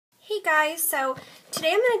Hey guys, so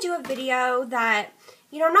today I'm going to do a video that,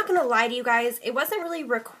 I'm not going to lie to you guys, it wasn't really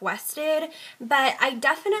requested, but I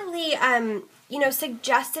definitely,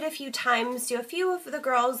 suggested a few times to a few of the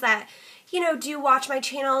girls that, do watch my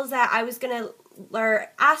channels that I was going to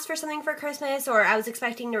ask for something for Christmas, or I was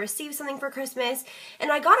expecting to receive something for Christmas,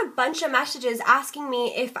 and I got a bunch of messages asking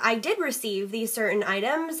me if I did receive these certain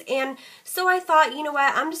items, and so I thought, you know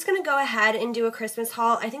what, I'm just going to go ahead and do a Christmas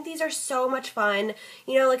haul. I think these are so much fun,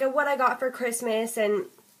 like what I got for Christmas, and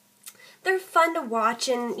they're fun to watch,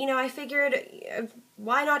 and, I figured,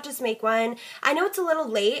 why not just make one? I know it's a little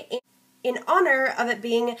late. In honor of it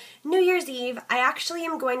being New Year's Eve, I actually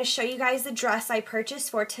am going to show you guys the dress I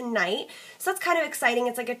purchased for tonight. So that's kind of exciting.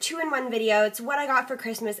 It's like a 2-in-1 video. It's what I got for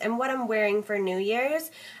Christmas and what I'm wearing for New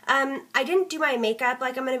Year's. I didn't do my makeup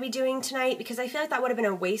like I'm going to be doing tonight because I feel like that would have been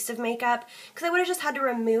a waste of makeup because I would have just had to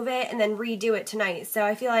remove it and then redo it tonight. So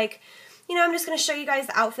I feel like, I'm just going to show you guys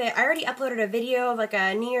the outfit. I already uploaded a video of like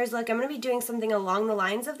a New Year's look. I'm going to be doing something along the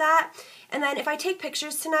lines of that. And then if I take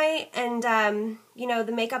pictures tonight and,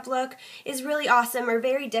 the makeup look is really awesome or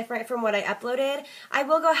very different from what I uploaded, I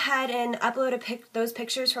will go ahead and upload those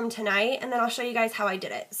pictures from tonight, and then I'll show you guys how I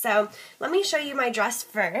did it. So let me show you my dress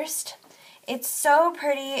first. It's so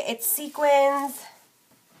pretty. It's sequins.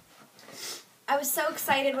 I was so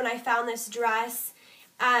excited when I found this dress.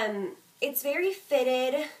 It's very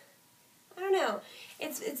fitted. I don't know.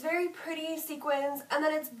 It's very pretty sequins, and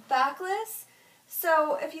then it's backless.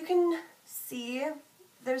 So if you can see,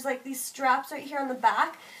 there's like these straps right here on the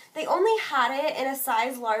back. They only had it in a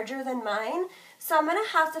size larger than mine, so I'm going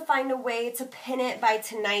to have to find a way to pin it by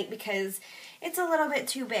tonight because it's a little bit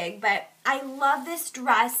too big. But I love this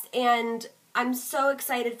dress, and I'm so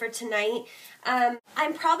excited for tonight.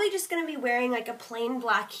 I'm probably just going to be wearing like a plain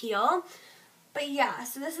black heel. But yeah,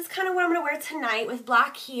 so this is kind of what I'm going to wear tonight with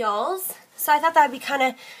black heels. So I thought that would be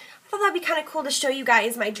kind of cool to show you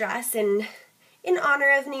guys my dress, and in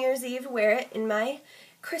honor of New Year's Eve, wear it in my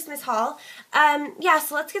Christmas haul. Yeah,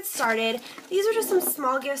 so let's get started. These are just some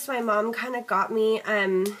small gifts my mom kind of got me.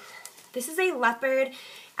 This is a leopard.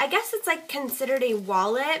 I guess it's like considered a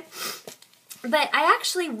wallet, but I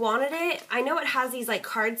actually wanted it. I know it has these like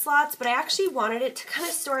card slots, but I actually wanted it to kind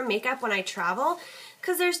of store makeup when I travel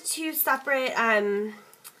because there's two separate,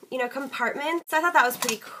 compartments. So I thought that was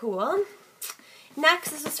pretty cool.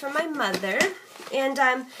 Next, this is from my mother,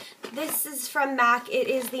 and this is from MAC. It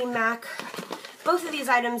is the MAC, both of these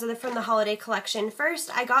items are from the holiday collection.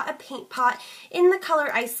 First, I got a paint pot in the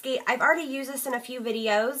color Ice Skate. I've already used this in a few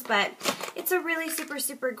videos, but it's a really super,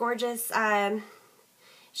 super gorgeous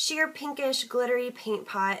sheer pinkish glittery paint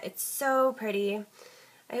pot. It's so pretty.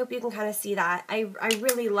 I hope you can kind of see that. I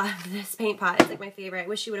really love this paint pot. It's like my favorite. I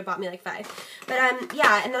wish you would have bought me like 5. But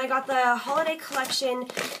yeah, and then I got the holiday collection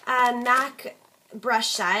MAC brush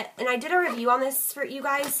set, and I did a review on this for you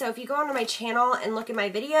guys, so if you go onto my channel and look at my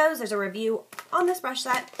videos, there's a review on this brush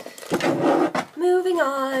set. Moving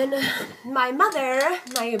on, my mother,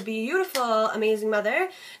 my beautiful, amazing mother,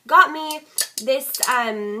 got me this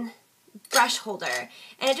brush holder,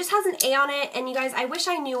 and it just has an A on it, and you guys, I wish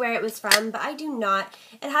I knew where it was from, but I do not.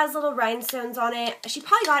 It has little rhinestones on it. She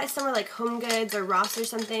probably got it somewhere like Home Goods or Ross or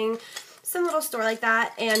something. Some little store like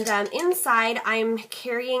that, and inside I'm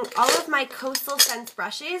carrying all of my Coastal Scents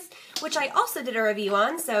brushes, which I also did a review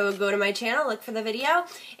on, so go to my channel, look for the video,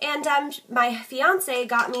 and my fiance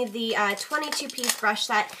got me the 22-piece brush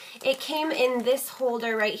set. It came in this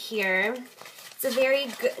holder right here. It's a very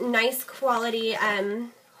good, nice quality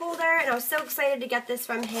holder, and I was so excited to get this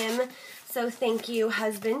from him, so thank you,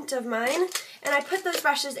 husband of mine. And I put those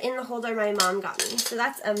brushes in the holder my mom got me, so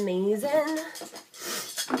that's amazing.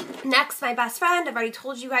 Next, my best friend, I've already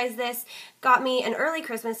told you guys this, got me an early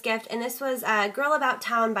Christmas gift, and this was Girl About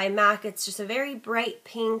Town by MAC. It's just a very bright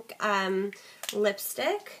pink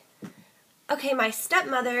lipstick. Okay, my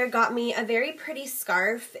stepmother got me a very pretty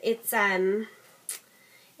scarf. It's,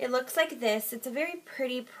 it looks like this. It's a very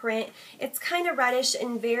pretty print. It's kind of reddish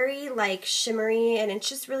and very, like, shimmery, and it's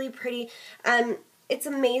just really pretty. It's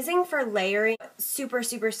amazing for layering. Super,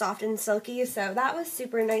 super soft and silky, so that was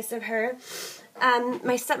super nice of her.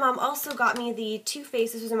 My stepmom also got me the Too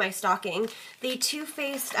Faced, this was in my stocking, the Too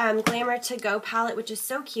Faced Glamour To Go palette, which is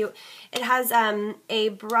so cute. It has a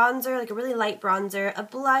bronzer, like a really light bronzer, a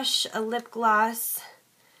blush, a lip gloss,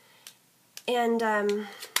 and a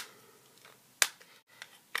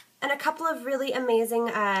couple of really amazing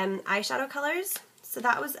eyeshadow colors. So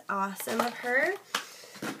that was awesome of her.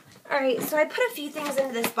 Alright, so I put a few things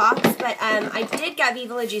into this box, but I did get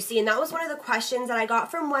Viva La Juicy, and that was one of the questions that I got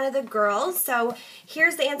from one of the girls. So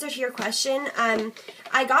here's the answer to your question.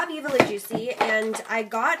 I got Viva La Juicy, and I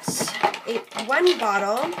got one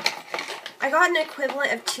bottle I got an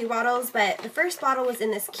equivalent of 2 bottles, but the first bottle was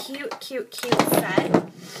in this cute set.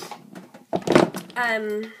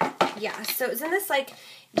 Yeah, so it was in this, like,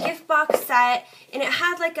 gift box set, and it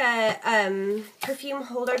had, like, a perfume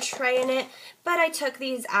holder tray in it, but I took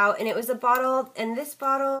these out, and it was a bottle, and this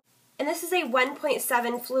is a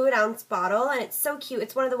 1.7 fluid ounce bottle, and it's so cute.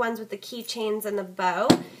 It's one of the ones with the keychains and the bow.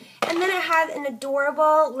 And then it had an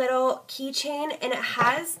adorable little keychain, and it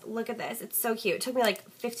has, look at this, it's so cute. It took me like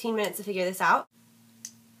 15 minutes to figure this out.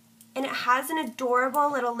 And it has an adorable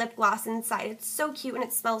little lip gloss inside. It's so cute and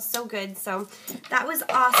it smells so good, so that was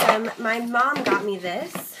awesome. My mom got me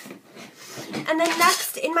this. And then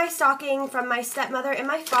next in my stocking from my stepmother and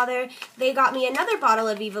my father, they got me another bottle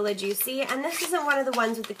of Viva La Juicy, and this isn't one of the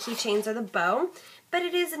ones with the keychains or the bow, but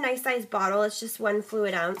it is a nice size bottle. It's just 1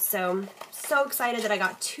 fluid ounce, so excited that I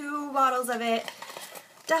got 2 bottles of it.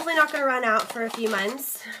 Definitely not going to run out for a few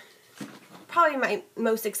months. Probably my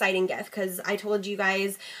most exciting gift, because I told you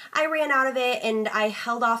guys I ran out of it and I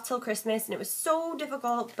held off till Christmas, and it was so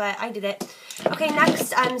difficult, but I did it. Okay,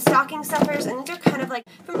 next, stocking stuffers, and these are kind of like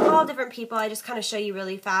from all different people. I just kind of show you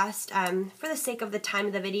really fast for the sake of the time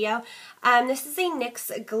of the video. This is a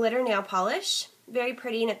NYX glitter nail polish. Very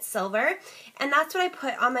pretty, and it's silver, and that's what I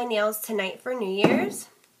put on my nails tonight for New Year's.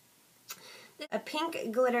 A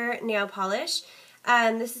pink glitter nail polish.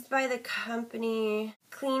 This is by the company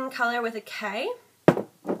Clean Color with a K.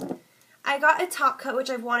 I got a top coat, which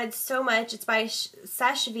I've wanted so much. It's by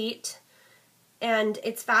Seche Vite, and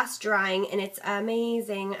it's fast drying, and it's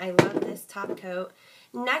amazing. I love this top coat.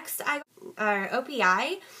 Next, I got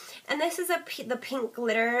OPI, and this is the pink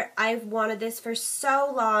glitter. I've wanted this for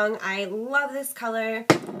so long. I love this color.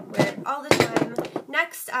 Wear it all the time.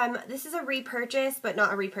 Next, this is a repurchase, but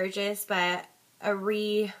not a repurchase, but a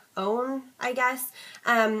re-own, I guess.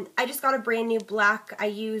 I just got a brand new black. I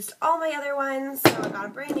used all my other ones, so I got a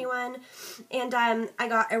brand new one. And I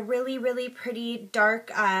got a really, really pretty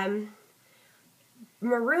dark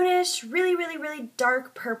maroonish, really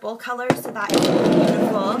dark purple color, so that is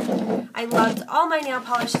beautiful. I loved all my nail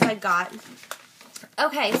polishes I got.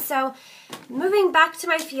 Okay, so moving back to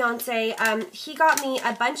my fiance, he got me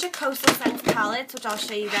a bunch of Coastal Scents palettes, which I'll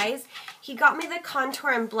show you guys. He got me the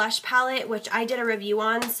contour and blush palette, which I did a review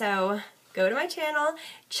on, so go to my channel,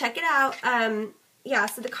 check it out. Yeah,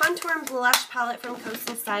 so the contour and blush palette from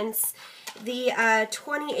Coastal Scents, the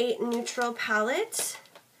 28 neutral palette,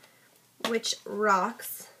 which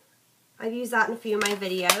rocks. I've used that in a few of my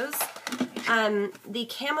videos. The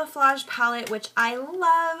camouflage palette, which I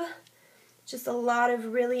love. Just a lot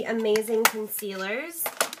of really amazing concealers.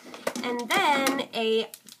 And then a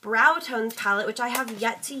brow tones palette, which I have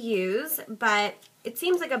yet to use, but it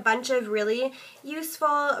seems like a bunch of really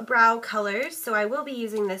useful brow colors, so I will be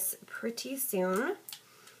using this pretty soon.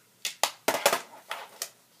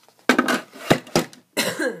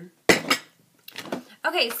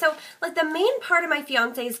 Okay, so like the main part of my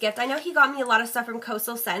fiance's gift, I know he got me a lot of stuff from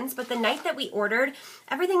Coastal Scents, but the night that we ordered,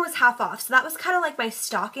 everything was half off, so that was kind of like my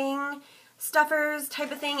stocking stuffers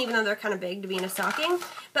type of thing, even though they're kind of big to be in a stocking.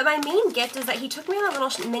 But my main gift is that he took me on a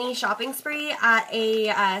little mini shopping spree at a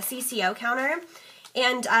CCO counter,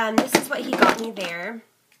 and this is what he got me there.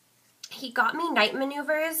 He got me Night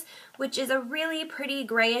Maneuvers, which is a really pretty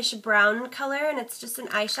grayish brown color, and it's just an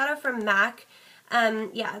eyeshadow from MAC.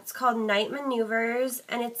 Yeah, it's called Night Maneuvers,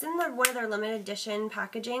 and it's in one of their limited edition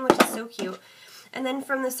packaging, which is so cute. And then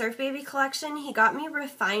from the Surf Baby collection, he got me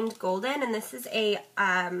Refined Golden, and this is a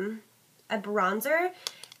bronzer,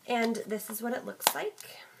 and this is what it looks like.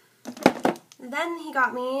 Then he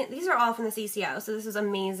got me, these are all from the CCO, so this is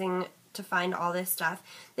amazing to find all this stuff.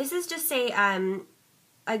 This is just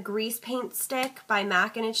a grease paint stick by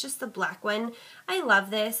MAC, and it's just the black one. I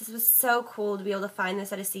love this. This was so cool to be able to find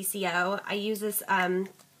this at a CCO. I use this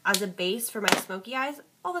as a base for my smoky eyes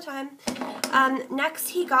all the time. Next,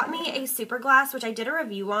 he got me a Super Glass, which I did a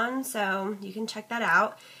review on, so you can check that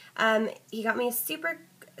out. He got me a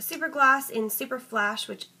Super Glass in Super Flash,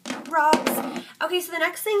 which rocks. Okay, so the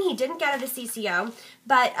next thing he didn't get at a CCO,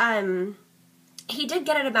 but he did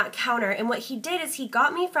get it at MAC counter, and what he did is he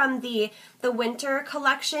got me from the winter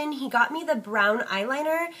collection, he got me the brown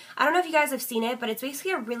eyeliner. I don't know if you guys have seen it, but it's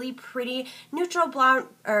basically a really pretty neutral brown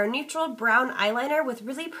eyeliner with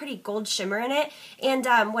really pretty gold shimmer in it. And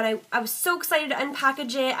when I was so excited to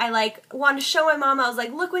unpackage it, I like wanted to show my mom. I was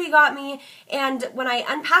like, look what he got me. And when I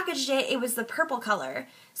unpackaged it, it was the purple color.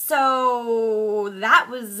 So that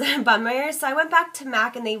was a bummer. So I went back to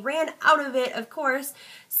MAC and they ran out of it, of course.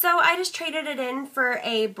 So I just traded it in for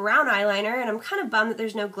a brown eyeliner, and I'm kind of bummed that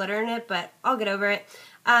there's no glitter in it, but I'll get over it.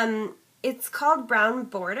 It's called Brown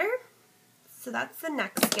Border. So that's the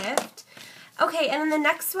next gift. Okay, and then the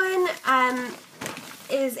next one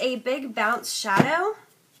is a big bounce shadow.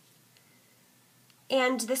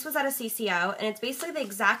 And this was at a CCO, and it's basically the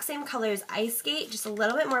exact same color as Ice Skate, just a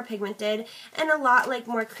little bit more pigmented and a lot like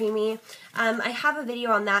more creamy. I have a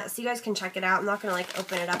video on that, so you guys can check it out. I'm not going to like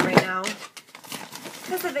open it up right now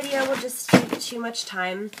because the video will just take too much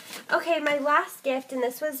time. Okay, my last gift, and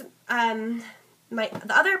this was the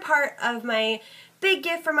other part of my big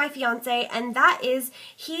gift for my fiance, and that is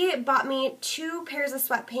he bought me 2 pairs of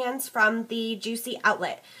sweatpants from the Juicy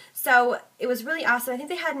outlet. So it was really awesome. I think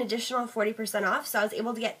they had an additional 40% off, so I was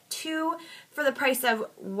able to get 2 for the price of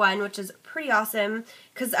 1, which is pretty awesome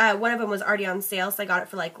because one of them was already on sale, so I got it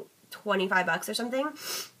for like 25 bucks or something.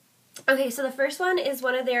 Okay, so the first one is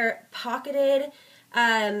one of their pocketed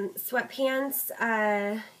sweatpants.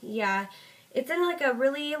 Yeah, it's in like a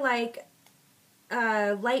really like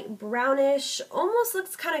light brownish, almost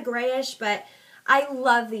looks kind of grayish, but I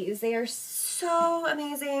love these. They are so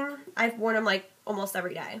amazing. I've worn them like almost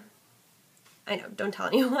every day. I know, don't tell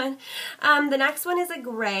anyone. The next one is a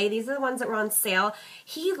gray. These are the ones that were on sale.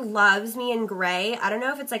 He loves me in gray. I don't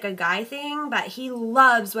know if it's like a guy thing, but he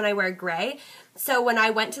loves when I wear gray. So when I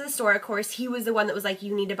went to the store, of course, he was the one that was like,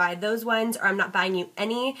 you need to buy those ones or I'm not buying you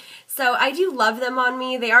any. So I do love them on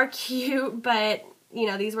me. They are cute, but you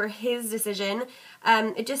know, these were his decision.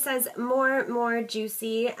 It just says more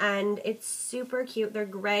juicy, and it's super cute. They're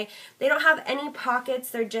gray. They don't have any pockets.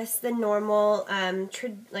 They're just the normal,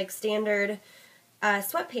 like standard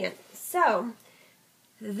sweatpants. So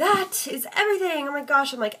that is everything. Oh my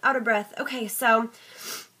gosh, I'm like out of breath. Okay, so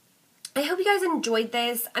I hope you guys enjoyed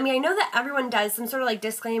this. I mean, I know that everyone does some sort of like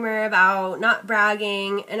disclaimer about not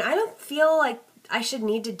bragging, and I don't feel like I should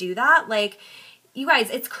need to do that. Like, you guys,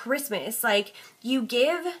 it's Christmas. Like, you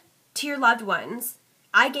give to your loved ones.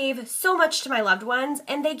 I gave so much to my loved ones,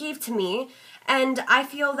 and they gave to me. And I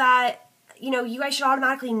feel that, you know, you guys should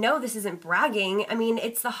automatically know this isn't bragging. I mean,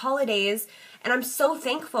 it's the holidays, and I'm so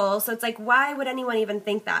thankful. So it's like, why would anyone even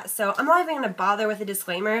think that? So I'm not even going to bother with a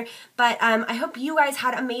disclaimer. But I hope you guys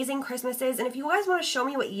had amazing Christmases. And if you guys want to show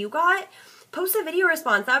me what you got, post a video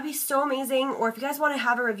response. That would be so amazing. Or if you guys want to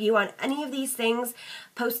have a review on any of these things,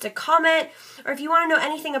 post a comment. Or if you want to know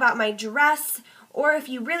anything about my dress, or if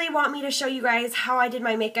you really want me to show you guys how I did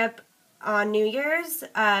my makeup on New Year's,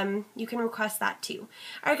 you can request that too.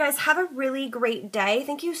 Alright guys, have a really great day.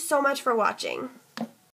 Thank you so much for watching.